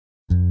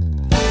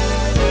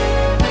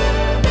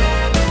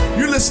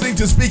listening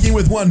to Speaking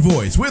with One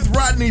Voice with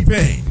Rodney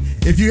Payne.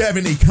 If you have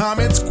any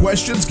comments,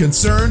 questions,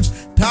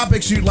 concerns,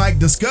 topics you'd like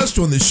discussed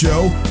on the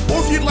show, or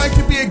if you'd like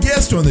to be a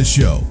guest on the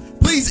show,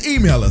 please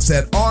email us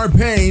at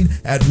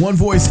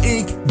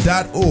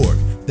rpayne@onevoiceinc.org.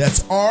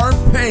 That's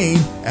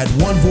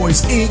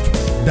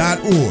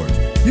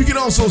rpayne@onevoiceinc.org. You can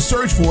also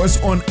search for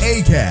us on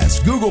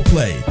Acast, Google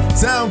Play,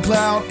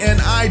 SoundCloud, and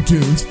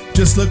iTunes.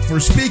 Just look for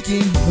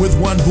Speaking with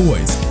One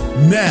Voice.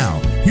 Now,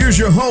 here's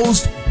your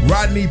host,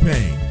 Rodney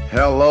Payne.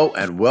 Hello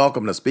and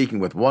welcome to Speaking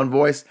with One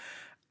Voice.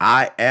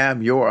 I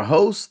am your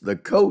host, the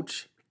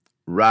coach,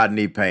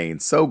 Rodney Payne.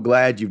 So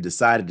glad you've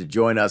decided to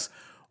join us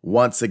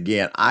once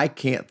again. I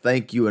can't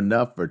thank you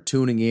enough for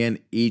tuning in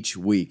each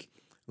week.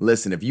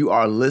 Listen, if you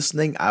are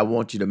listening, I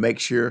want you to make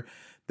sure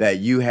that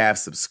you have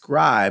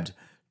subscribed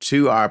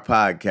to our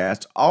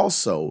podcast.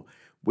 Also,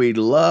 we'd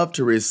love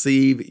to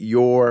receive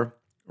your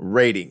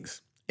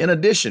ratings. In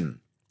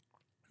addition,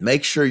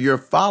 make sure you're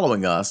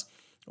following us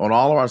on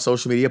all of our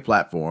social media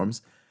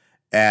platforms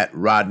at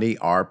Rodney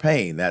R.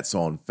 Payne. That's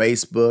on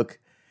Facebook,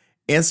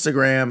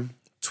 Instagram,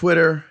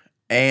 Twitter,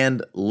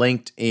 and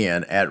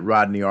LinkedIn at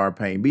Rodney R.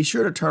 Payne. Be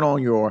sure to turn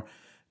on your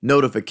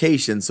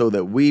notifications so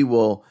that we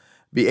will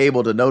be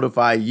able to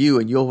notify you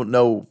and you'll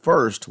know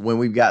first when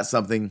we've got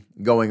something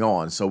going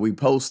on. So we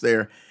post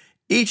there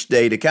each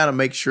day to kind of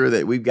make sure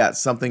that we've got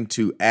something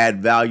to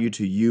add value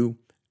to you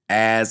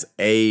as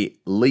a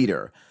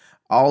leader.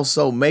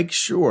 Also, make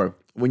sure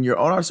when you're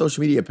on our social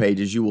media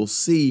pages, you will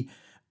see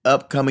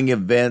upcoming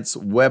events,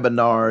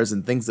 webinars,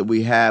 and things that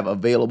we have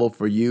available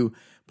for you.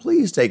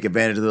 Please take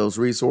advantage of those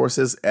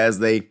resources as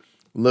they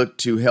look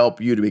to help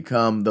you to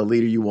become the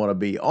leader you want to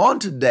be. On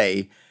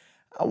today,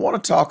 I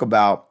want to talk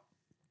about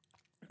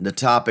the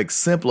topic,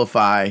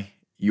 simplify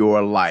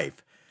your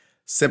life.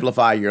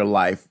 Simplify your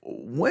life.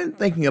 When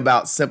thinking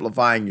about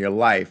simplifying your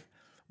life,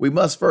 we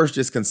must first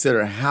just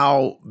consider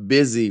how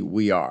busy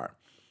we are,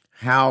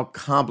 how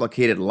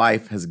complicated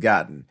life has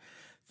gotten.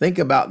 Think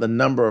about the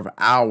number of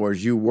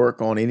hours you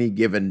work on any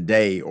given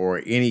day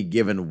or any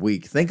given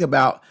week. Think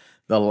about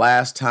the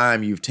last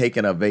time you've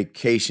taken a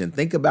vacation.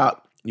 Think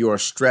about your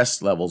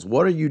stress levels.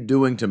 What are you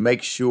doing to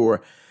make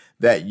sure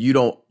that you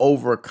don't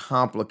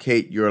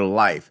overcomplicate your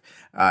life?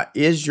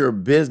 Is your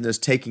business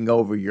taking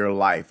over your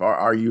life? Or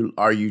are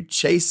you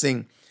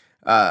chasing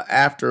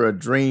after a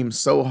dream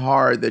so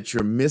hard that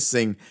you're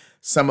missing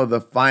some of the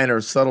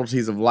finer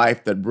subtleties of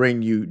life that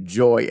bring you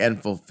joy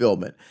and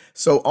fulfillment?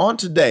 So on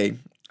today,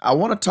 I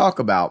want to talk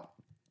about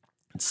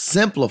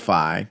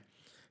simplify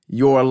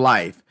your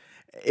life.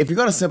 If you're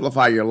going to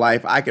simplify your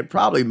life, I could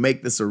probably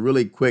make this a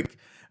really quick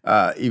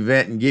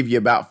event and give you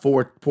about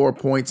four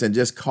points and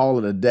just call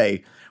it a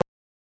day.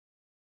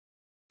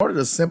 In order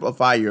to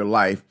simplify your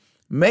life,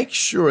 make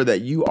sure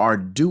that you are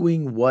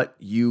doing what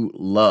you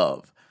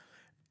love.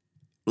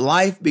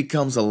 Life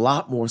becomes a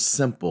lot more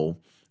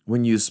simple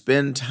when you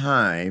spend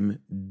time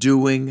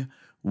doing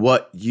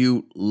what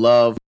you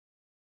love.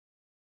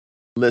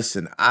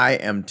 Listen, I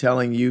am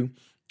telling you,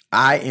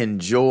 I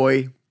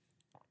enjoy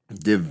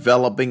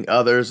developing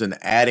others and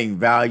adding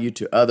value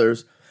to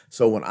others.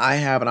 So when I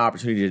have an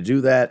opportunity to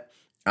do that,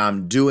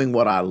 I'm doing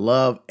what I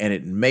love and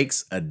it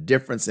makes a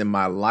difference in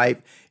my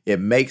life. It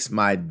makes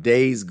my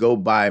days go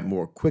by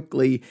more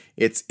quickly.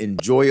 It's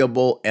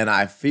enjoyable and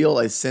I feel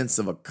a sense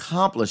of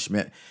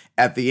accomplishment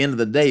at the end of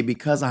the day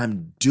because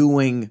I'm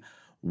doing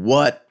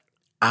what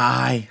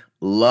I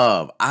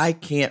love. I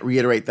can't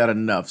reiterate that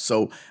enough.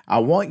 So I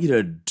want you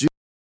to do.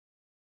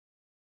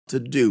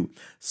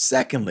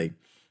 Secondly,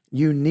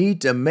 you need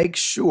to make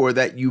sure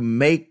that you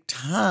make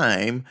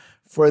time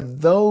for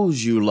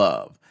those you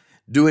love.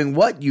 Doing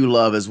what you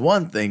love is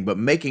one thing, but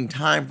making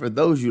time for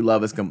those you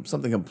love is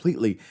something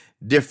completely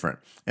different.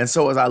 And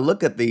so as I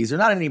look at these, they're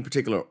not in any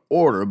particular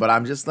order, but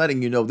I'm just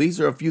letting you know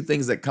these are a few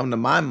things that come to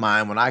my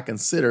mind when I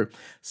consider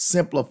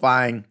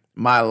simplifying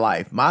my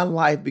life. My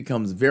life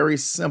becomes very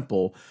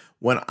simple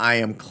when I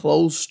am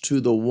close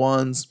to the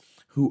ones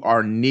who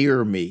are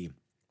near me,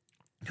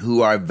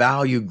 who I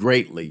value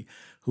greatly,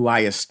 who I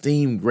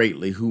esteem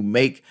greatly, who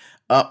make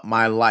up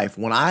my life.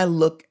 When I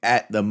look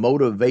at the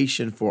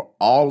motivation for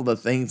all of the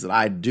things that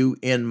I do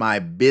in my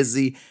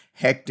busy,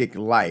 hectic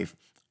life,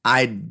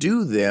 I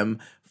do them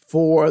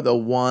for the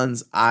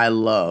ones I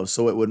love.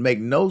 So it would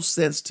make no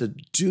sense to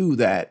do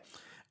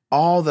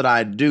all that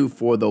I do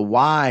for the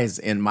whys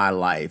in my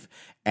life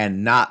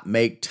and not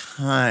make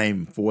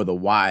time for the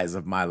whys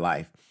of my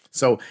life.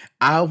 So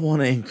I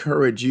want to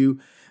encourage you,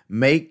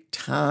 make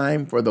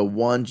time for the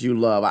ones you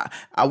love.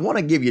 I want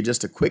to give you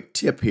just a quick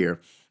tip here.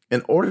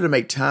 In order to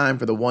make time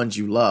for the ones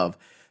you love,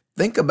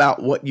 think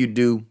about what you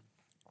do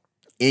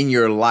in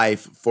your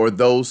life for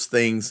those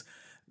things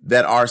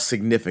that are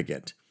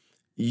significant.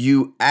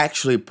 You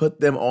actually put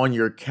them on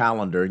your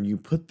calendar and you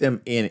put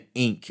them in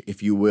ink,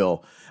 if you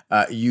will.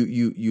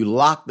 You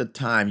lock the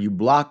time, you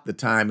block the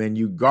time, and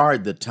you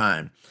guard the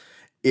time.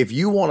 If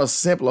you want to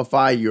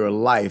simplify your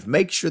life,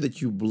 make sure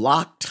that you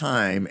block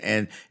time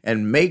and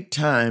make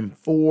time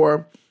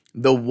for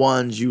the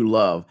ones you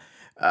love.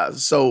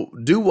 So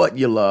do what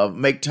you love,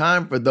 make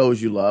time for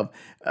those you love.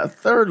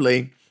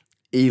 Thirdly,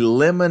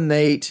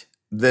 Eliminate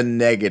the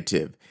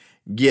negative.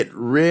 Get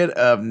rid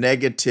of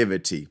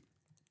negativity.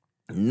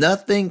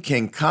 Nothing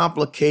can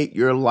complicate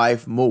your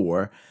life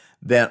more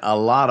than a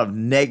lot of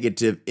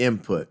negative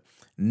input.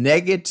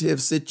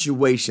 Negative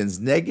situations,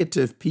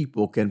 negative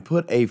people can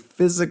put a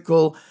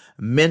physical,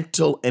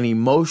 mental, and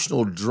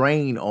emotional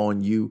drain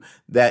on you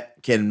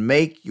that can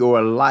make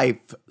your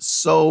life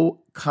so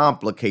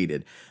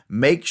complicated.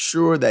 Make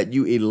sure that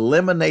you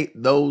eliminate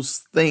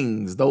those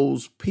things,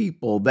 those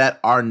people that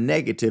are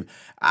negative.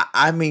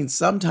 I mean,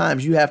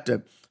 sometimes you have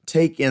to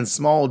take in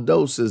small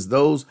doses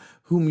those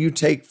whom you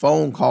take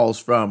phone calls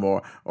from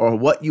or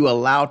what you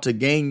allow to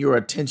gain your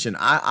attention.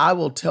 I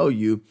will tell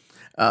you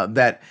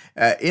that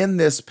in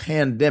this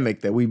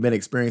pandemic that we've been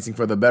experiencing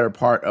for the better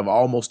part of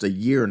almost a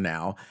year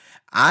now,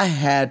 I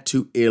had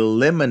to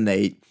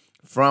eliminate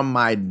from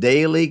my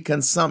daily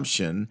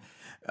consumption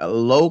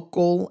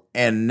local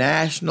and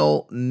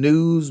national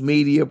news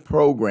media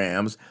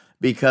programs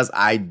because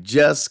I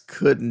just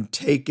couldn't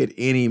take it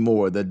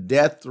anymore. The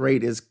death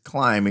rate is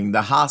climbing.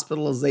 The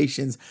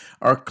hospitalizations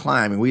are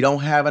climbing. We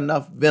don't have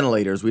enough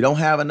ventilators. We don't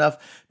have enough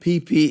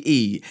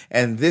PPE.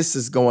 And this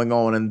is going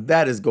on and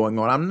that is going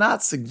on. I'm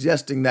not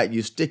suggesting that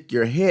you stick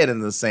your head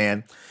in the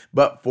sand,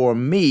 but for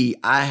me,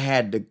 I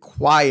had to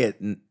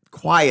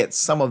quiet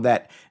some of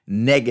that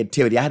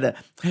negativity. I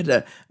had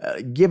to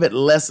give it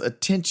less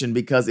attention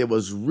because it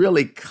was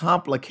really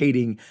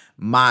complicating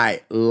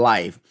my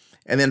life.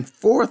 And then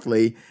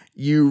fourthly,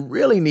 you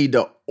really need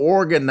to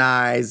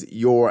organize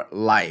your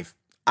life.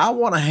 I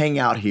want to hang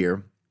out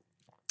here,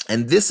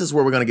 and this is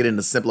where we're going to get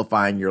into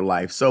simplifying your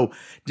life. So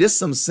just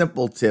some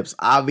simple tips.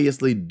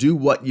 Obviously, do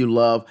what you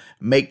love,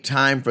 make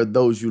time for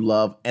those you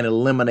love, and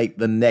eliminate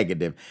the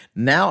negative.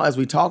 Now, as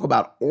we talk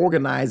about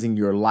organizing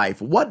your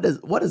life, what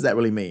does that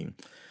really mean?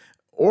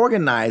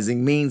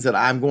 Organizing means that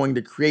I'm going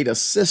to create a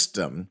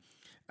system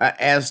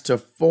as to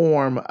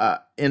form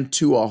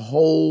into a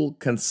whole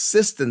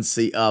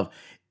consistency of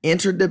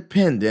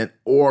interdependent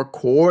or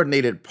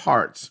coordinated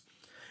parts,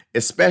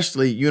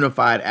 especially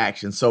unified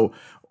action. So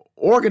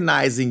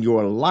organizing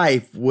your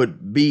life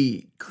would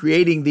be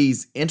creating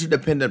these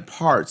interdependent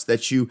parts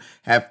that you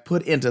have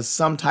put into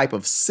some type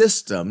of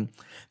system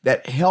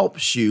that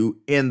helps you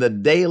in the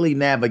daily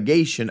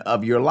navigation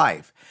of your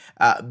life.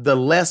 The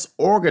less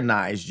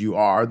organized you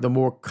are, the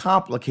more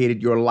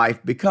complicated your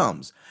life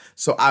becomes.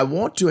 So I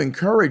want to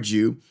encourage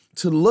you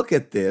to look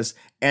at this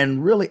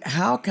and really,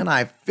 how can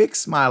I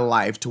fix my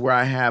life to where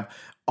I have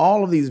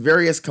all of these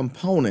various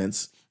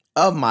components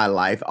of my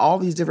life, all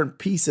these different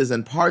pieces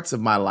and parts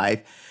of my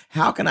life?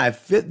 How can I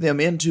fit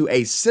them into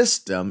a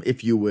system,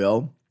 if you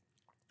will,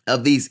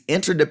 of these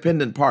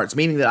interdependent parts,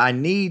 meaning that I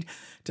need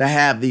to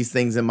have these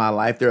things in my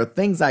life. There are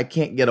things I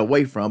can't get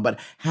away from, but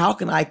how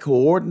can I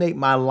coordinate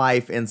my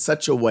life in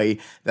such a way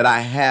that I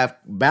have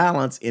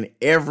balance in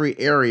every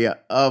area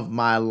of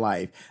my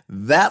life?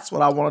 That's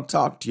what I want to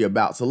talk to you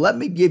about. So let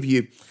me give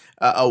you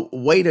a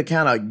way to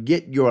kind of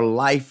get your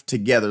life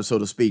together, so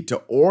to speak, to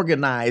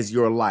organize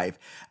your life.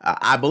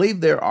 I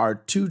believe there are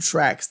two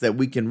tracks that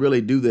we can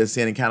really do this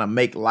in and kind of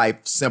make life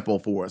simple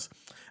for us.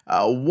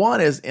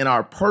 One is in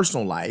our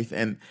personal life,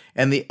 and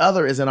the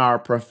other is in our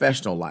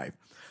professional life.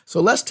 So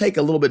let's take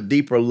a little bit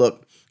deeper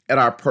look at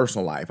our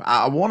personal life.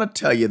 I want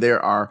to tell you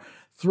there are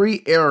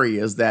 3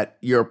 areas that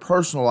your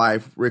personal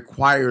life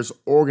requires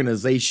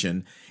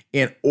organization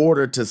in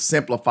order to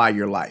simplify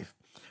your life.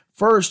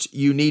 First,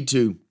 you need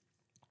to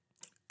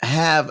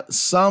have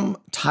some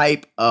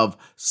type of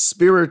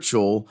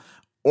spiritual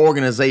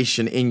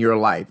organization in your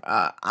life.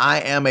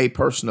 I am a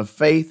person of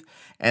faith,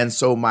 and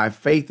so my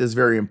faith is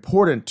very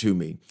important to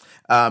me.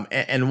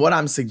 And what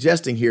I'm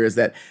suggesting here is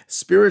that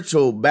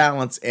spiritual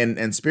balance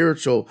and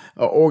spiritual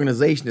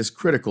organization is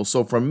critical.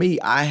 So for me,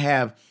 I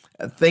have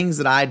things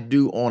that I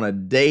do on a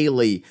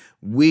daily,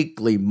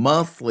 weekly,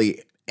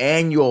 monthly,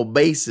 annual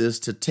basis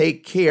to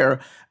take care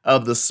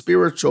of the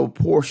spiritual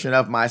portion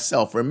of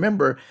myself.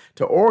 Remember,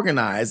 to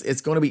organize,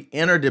 it's going to be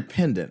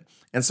interdependent.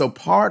 And so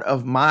part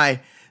of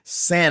my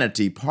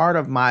sanity, part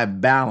of my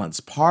balance,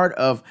 part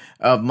of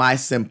my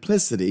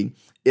simplicity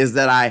is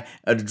that I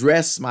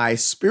address my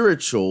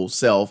spiritual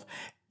self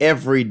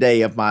every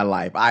day of my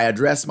life. I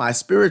address my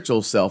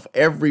spiritual self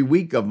every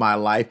week of my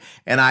life,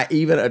 and I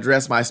even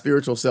address my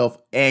spiritual self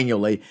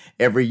annually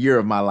every year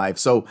of my life.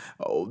 So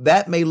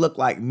that may look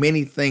like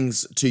many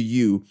things to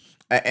you,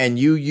 and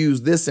you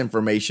use this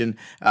information.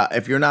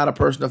 If you're not a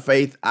person of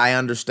faith, I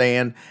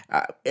understand.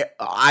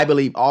 I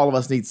believe all of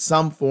us need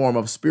some form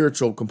of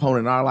spiritual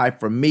component in our life.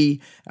 For me,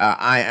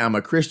 I am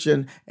a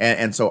Christian,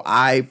 and so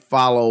I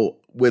follow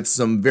with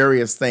some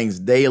various things: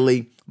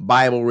 daily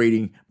Bible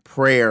reading,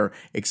 prayer,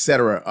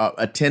 etc.,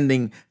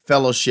 attending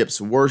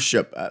fellowships,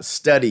 worship,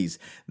 studies.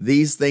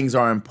 These things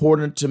are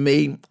important to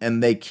me,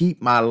 and they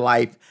keep my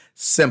life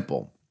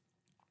simple.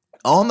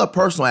 On the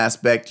personal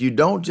aspect, you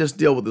don't just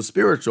deal with the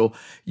spiritual,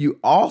 you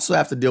also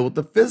have to deal with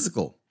the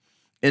physical.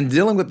 In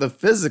dealing with the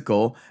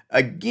physical,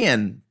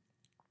 again,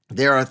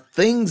 There are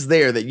things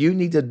there that you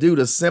need to do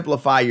to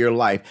simplify your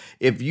life.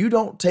 If you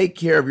don't take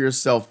care of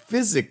yourself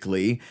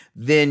physically,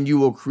 then you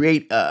will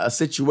create a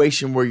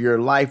situation where your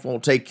life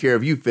won't take care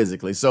of you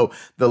physically. So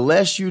the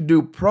less you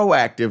do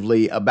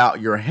proactively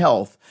about your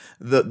health,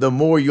 the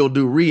more you'll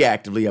do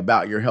reactively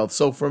about your health.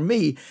 So for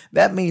me,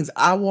 that means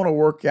I want to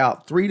work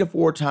out 3 to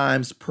 4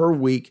 times per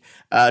week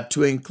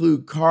to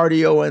include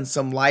cardio and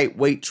some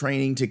lightweight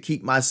training to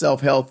keep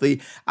myself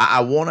healthy.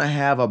 I want to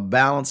have a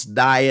balanced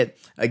diet.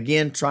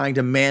 Again, trying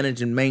to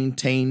manage and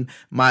maintain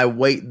my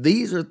weight.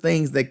 These are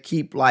things that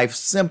keep life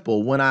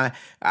simple. When I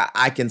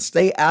can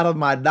stay out of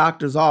my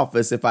doctor's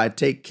office if I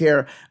take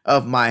care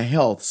of my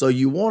health. So if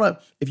you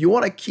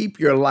want to keep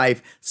your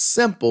life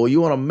simple,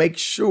 you want to make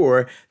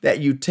sure that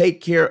you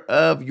take care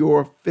of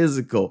your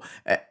physical.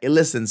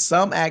 Listen,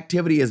 some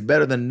activity is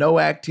better than no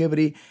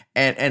activity,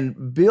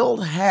 and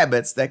build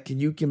habits that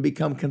you can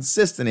become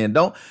consistent in.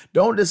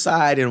 Don't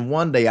decide in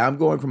one day I'm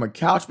going from a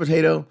couch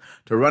potato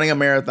to running a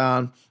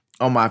marathon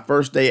on my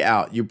first day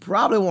out. You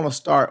probably want to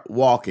start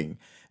walking,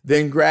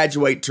 then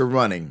graduate to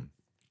running,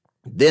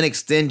 then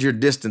extend your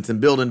distance and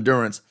build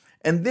endurance,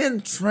 and then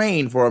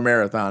train for a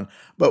marathon.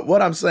 But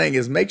what I'm saying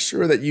is make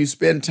sure that you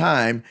spend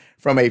time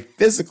from a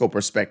physical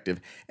perspective.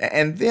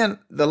 And then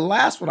the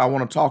last one I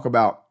want to talk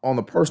about on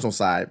the personal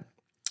side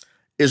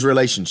is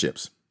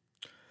relationships.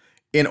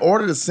 In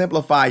order to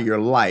simplify your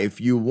life,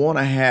 you want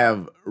to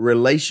have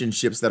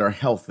relationships that are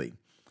healthy.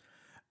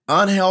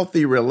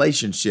 Unhealthy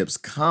relationships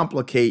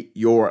complicate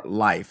your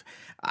life.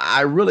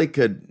 I really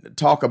could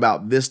talk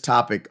about this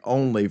topic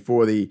only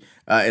for the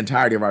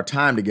entirety of our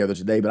time together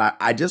today, but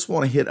I just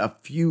want to hit a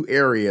few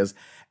areas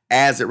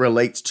as it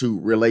relates to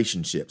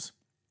relationships.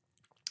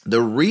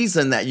 The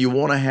reason that you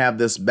want to have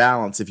this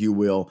balance, if you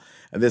will,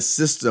 this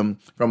system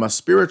from a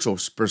spiritual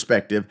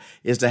perspective,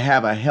 is to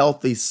have a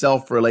healthy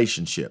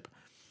self-relationship.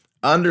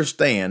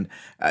 Understand,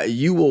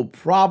 you will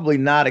probably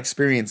not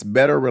experience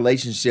better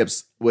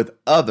relationships with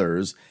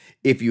others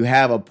if you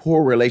have a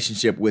poor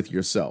relationship with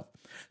yourself.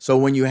 So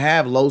when you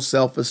have low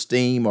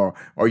self-esteem or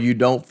you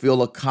don't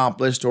feel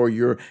accomplished or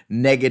you're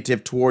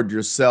negative toward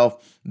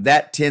yourself,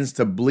 that tends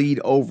to bleed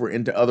over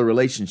into other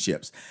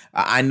relationships.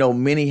 I know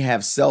many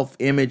have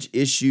self-image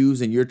issues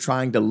and you're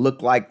trying to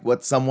look like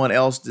what someone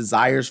else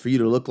desires for you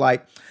to look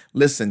like.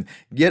 Listen,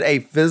 get a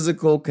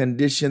physical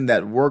condition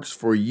that works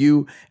for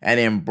you and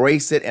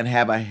embrace it and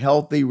have a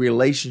healthy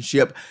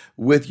relationship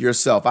with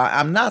yourself.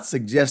 I'm not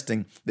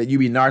suggesting that you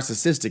be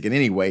narcissistic in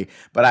any way,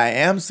 but I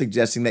am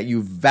suggesting that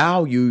you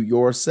value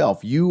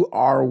yourself. You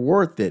are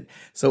worth it.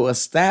 So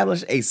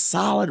establish a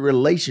solid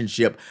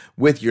relationship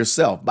with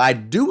yourself. By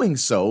doing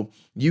so,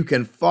 you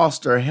can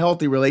foster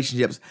healthy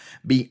relationships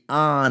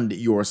beyond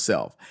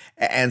yourself.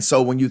 And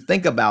so when you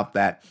think about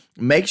that,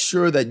 make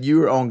sure that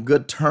you're on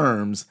good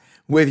terms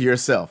with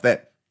yourself,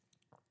 that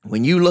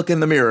when you look in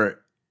the mirror,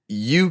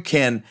 you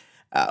can,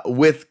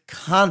 with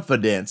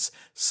confidence,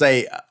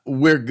 say,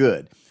 we're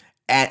good.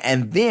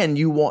 And then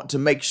you want to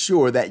make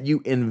sure that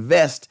you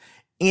invest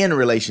in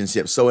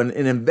relationships. So in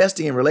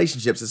investing in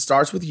relationships, it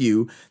starts with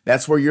you.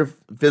 That's where your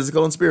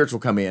physical and spiritual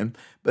come in.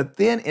 But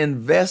then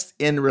invest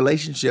in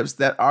relationships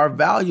that are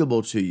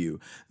valuable to you.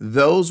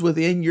 Those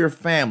within your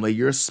family,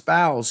 your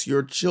spouse,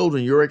 your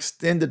children, your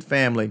extended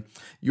family,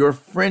 your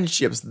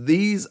friendships.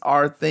 These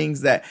are things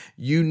that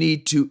you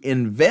need to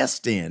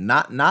invest in,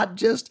 not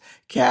just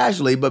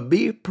casually, but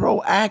be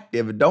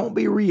proactive. Don't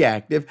be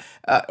reactive.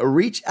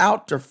 Reach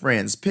out to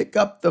friends, pick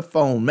up the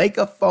phone, make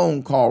a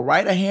phone call,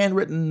 write a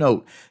handwritten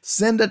note,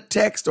 send a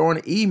text or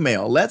an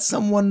email. Let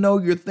someone know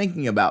you're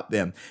thinking about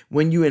them.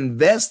 When you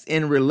invest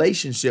in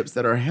relationships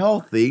that are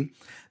healthy,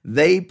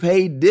 they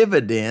pay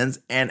dividends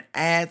and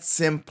add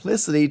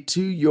simplicity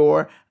to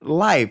your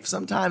life.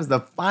 Sometimes the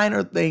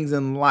finer things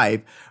in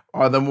life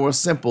are the more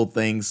simple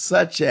things,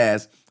 such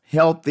as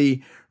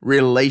healthy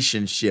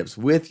relationships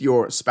with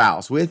your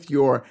spouse, with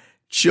your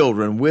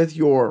children, with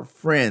your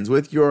friends,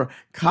 with your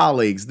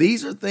colleagues.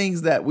 These are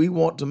things that we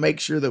want to make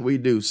sure that we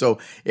do. So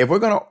if we're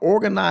going to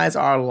organize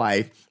our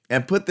life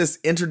and put this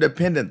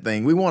interdependent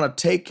thing, we want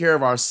to take care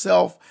of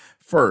ourselves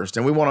first,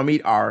 and we want to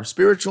meet our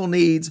spiritual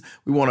needs,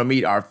 we want to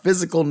meet our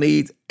physical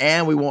needs,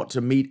 and we want to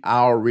meet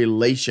our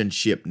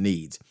relationship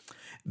needs.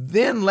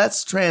 Then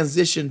let's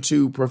transition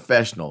to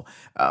professional.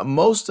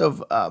 Most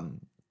of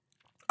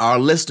our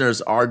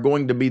listeners are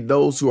going to be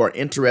those who are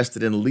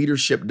interested in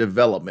leadership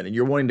development, and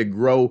you're wanting to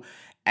grow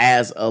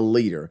as a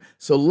leader.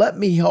 So let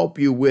me help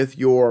you with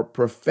your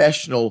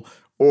professional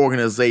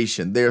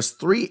organization. There's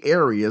 3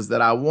 areas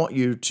that I want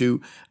you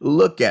to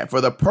look at.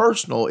 For the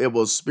personal, it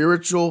was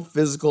spiritual,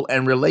 physical,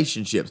 and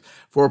relationships.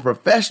 For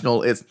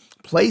professional, it's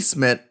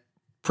placement,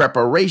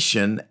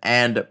 preparation,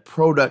 and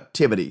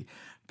productivity.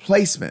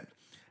 Placement.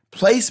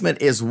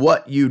 Placement is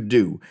what you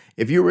do.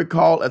 If you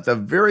recall, at the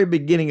very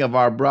beginning of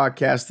our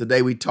broadcast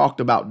today, we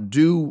talked about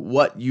do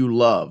what you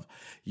love.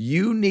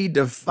 You need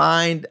to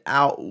find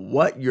out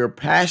what you're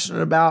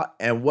passionate about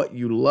and what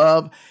you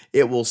love.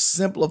 It will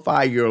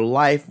simplify your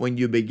life when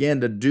you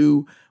begin to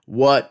do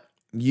what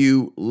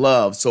you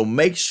love. So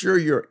make sure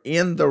you're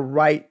in the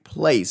right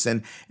place.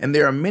 And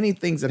there are many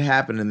things that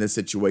happen in this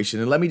situation.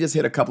 And let me just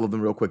hit a couple of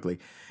them real quickly.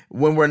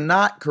 When we're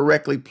not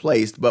correctly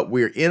placed, but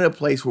we're in a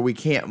place where we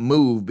can't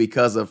move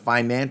because of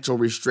financial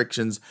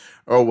restrictions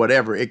or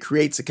whatever, it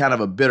creates a kind of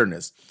a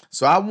bitterness.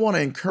 So I want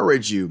to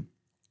encourage you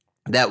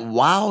that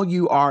while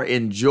you are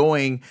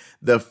enjoying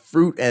the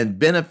fruit and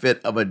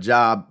benefit of a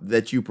job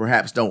that you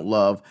perhaps don't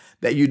love,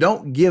 that you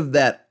don't give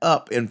that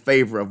up in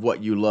favor of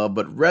what you love,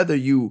 but rather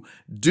you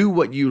do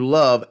what you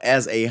love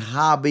as a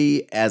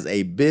hobby, as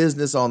a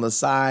business on the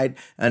side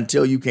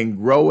until you can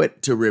grow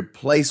it to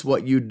replace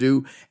what you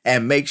do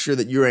and make sure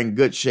that you're in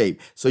good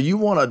shape. So you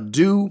want to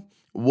do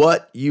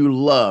what you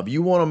love.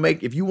 You want to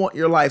make, if you want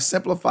your life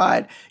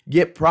simplified,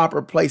 get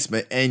proper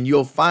placement and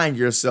you'll find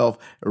yourself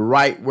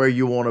right where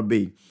you want to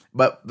be.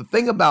 But the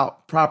thing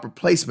about proper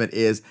placement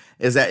is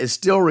that it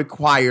still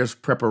requires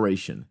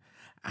preparation.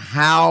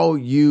 How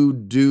you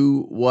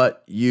do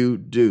what you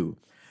do.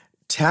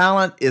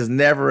 Talent is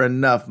never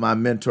enough, my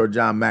mentor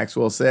John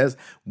Maxwell says.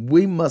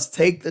 We must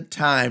take the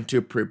time to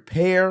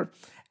prepare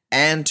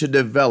and to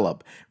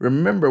develop.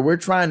 Remember, we're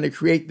trying to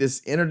create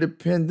this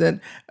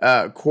interdependent,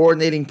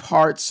 coordinating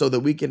parts so that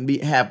we can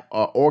have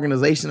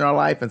organization in our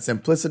life and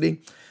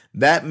simplicity.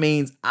 That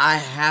means I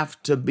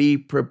have to be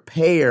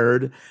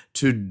prepared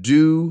to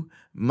do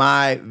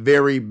my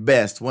very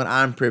best. When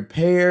I'm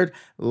prepared,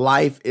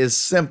 life is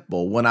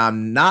simple. When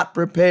I'm not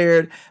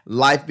prepared,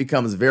 life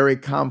becomes very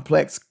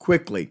complex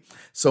quickly.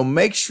 So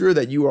make sure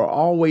that you are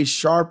always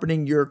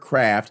sharpening your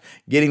craft,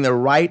 getting the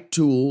right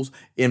tools,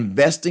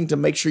 investing to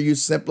make sure you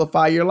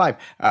simplify your life.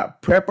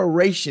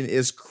 Preparation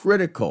is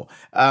critical.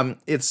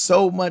 It's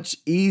so much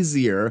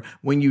easier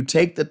when you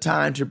take the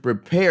time to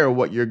prepare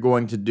what you're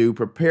going to do,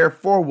 prepare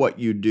for what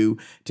you do,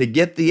 to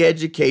get the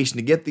education,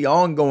 to get the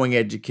ongoing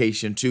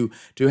education, to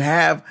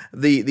have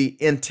the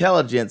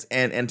intelligence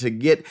and to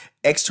get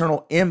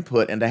external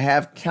input and to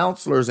have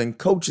counselors and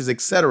coaches,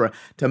 etc.,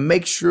 to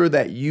make sure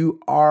that you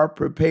are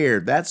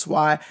prepared. That's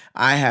why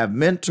I have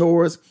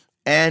mentors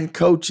and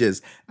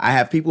coaches. I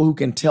have people who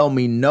can tell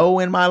me no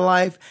in my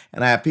life,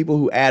 and I have people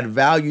who add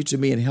value to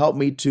me and help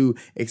me to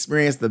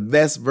experience the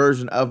best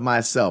version of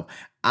myself.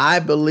 I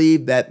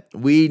believe that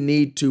we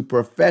need to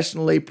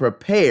professionally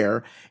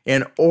prepare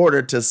in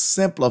order to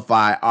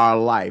simplify our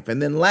life.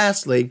 And then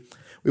lastly,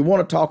 we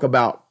want to talk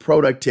about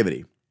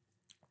productivity.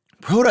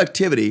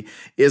 Productivity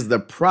is the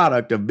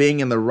product of being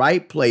in the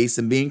right place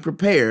and being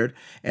prepared,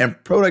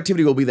 and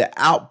productivity will be the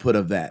output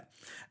of that.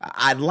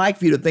 I'd like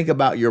for you to think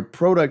about your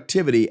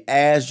productivity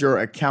as your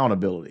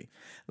accountability.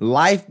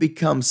 Life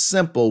becomes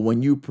simple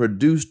when you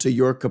produce to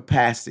your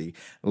capacity.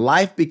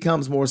 Life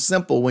becomes more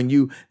simple when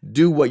you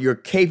do what you're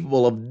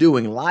capable of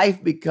doing.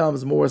 Life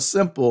becomes more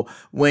simple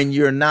when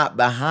you're not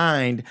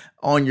behind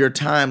on your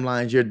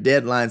timelines, your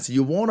deadlines. So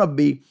you want to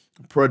be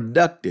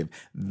productive.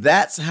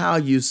 That's how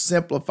you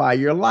simplify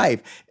your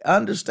life.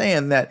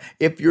 Understand that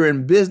if you're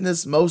in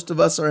business, most of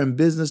us are in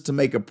business to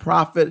make a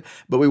profit,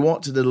 but we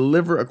want to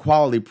deliver a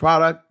quality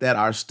product that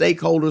our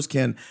stakeholders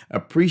can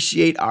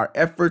appreciate our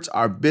efforts,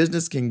 our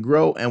business can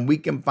grow, and we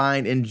can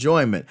find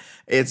enjoyment.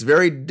 It's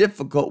very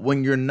difficult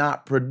when you're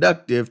not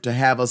productive to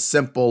have a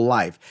simple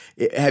life.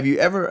 Have you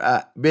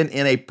ever been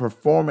in a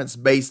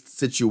performance-based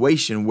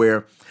situation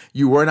where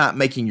you were not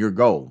making your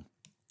goal?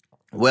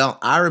 Well,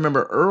 I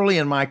remember early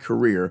in my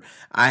career,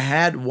 I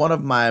had one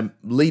of my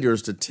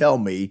leaders to tell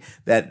me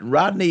that,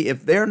 Rodney,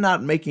 if they're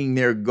not making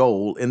their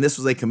goal, and this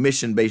was a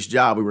commission-based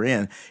job we were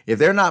in, if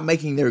they're not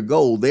making their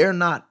goal, they're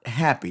not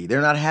happy. They're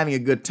not having a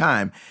good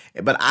time.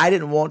 But I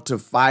didn't want to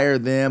fire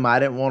them. I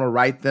didn't want to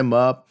write them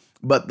up.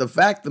 But the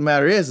fact of the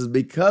matter is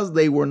because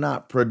they were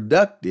not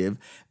productive,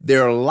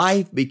 their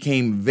life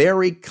became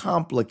very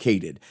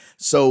complicated.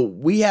 So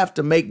we have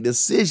to make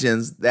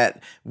decisions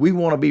that we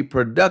want to be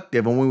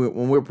productive. And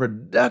when we're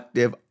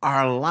productive,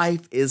 our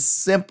life is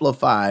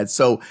simplified.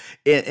 So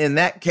in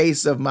that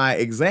case of my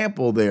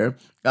example there,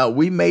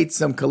 we made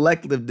some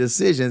collective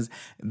decisions.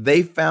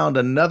 They found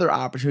another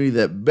opportunity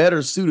that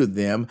better suited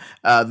them.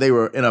 They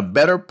were in a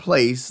better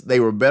place. They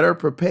were better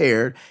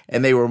prepared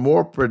and they were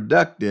more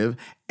productive.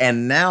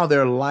 And now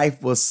their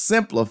life was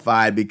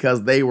simplified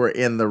because they were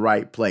in the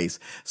right place.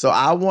 So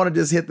I want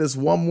to just hit this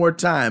one more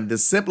time. To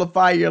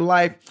simplify your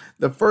life,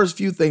 the first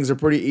few things are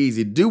pretty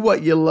easy. Do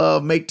what you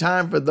love, make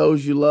time for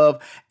those you love,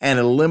 and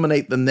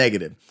eliminate the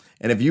negative.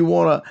 And if you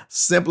want to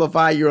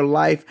simplify your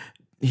life,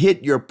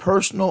 hit your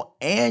personal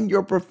and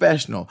your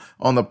professional.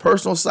 On the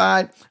personal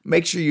side,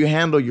 make sure you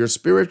handle your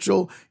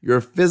spiritual,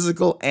 your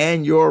physical,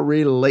 and your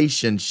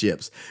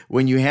relationships.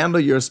 When you handle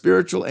your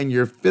spiritual and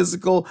your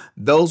physical,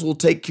 those will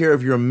take care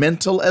of your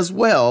mental as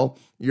well.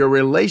 Your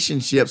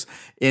relationships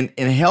in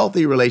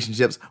healthy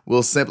relationships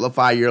will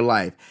simplify your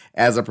life.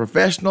 As a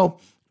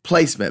professional,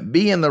 placement.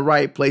 Be in the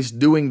right place,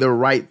 doing the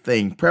right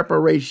thing.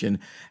 Preparation.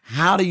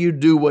 How do you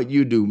do what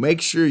you do?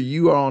 Make sure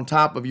you are on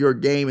top of your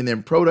game. And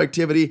then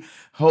productivity.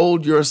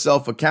 Hold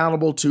yourself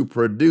accountable to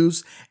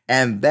produce.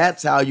 And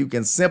that's how you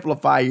can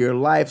simplify your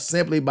life,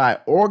 simply by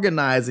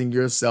organizing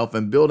yourself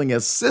and building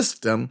a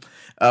system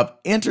of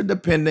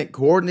interdependent,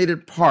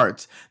 coordinated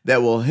parts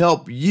that will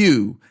help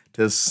you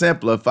to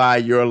simplify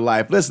your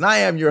life. Listen, I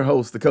am your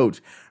host, the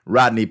coach,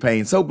 Rodney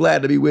Payne. So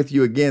glad to be with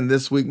you again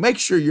this week. Make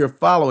sure you're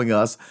following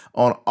us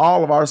on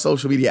all of our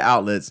social media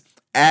outlets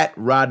at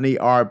Rodney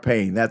R.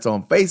 Payne. That's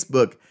on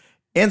Facebook,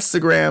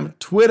 Instagram,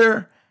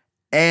 Twitter,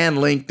 and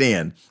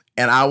LinkedIn.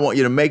 And I want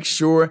you to make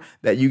sure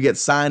that you get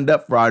signed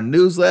up for our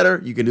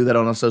newsletter. You can do that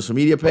on our social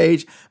media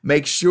page.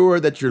 Make sure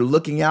that you're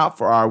looking out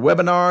for our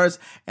webinars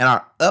and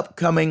our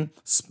upcoming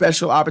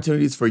special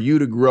opportunities for you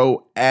to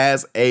grow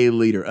as a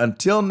leader.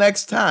 Until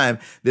next time,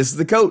 this is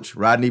the coach,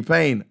 Rodney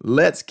Payne.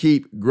 Let's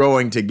keep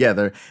growing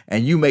together,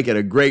 and you make it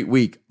a great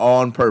week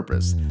on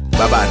purpose.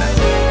 Bye-bye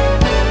now.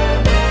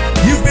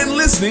 You've been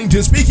listening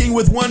to Speaking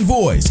with One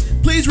Voice.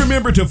 Please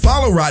remember to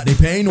follow Rodney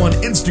Payne on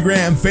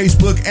Instagram,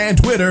 Facebook, and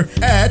Twitter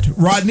at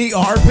Rodney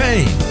R.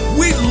 Payne.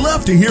 We'd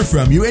love to hear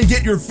from you and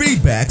get your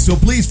feedback, so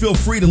please feel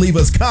free to leave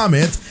us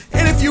comments.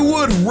 And if you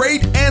would,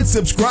 rate and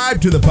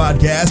subscribe to the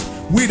podcast,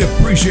 we'd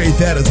appreciate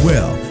that as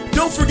well.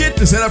 Don't forget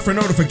to set up for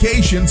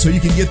notifications so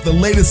you can get the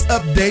latest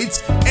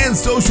updates and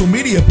social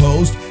media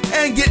posts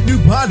and get new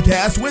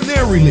podcasts when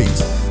they're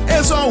released.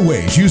 As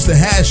always, use the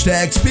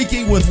hashtag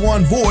Speaking with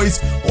One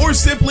Voice or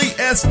simply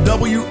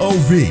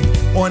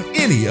SWOV on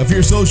any of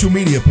your social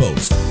media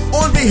posts.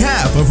 On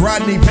behalf of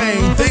Rodney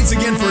Payne, thanks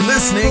again for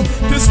listening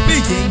to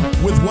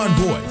Speaking with One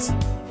Voice.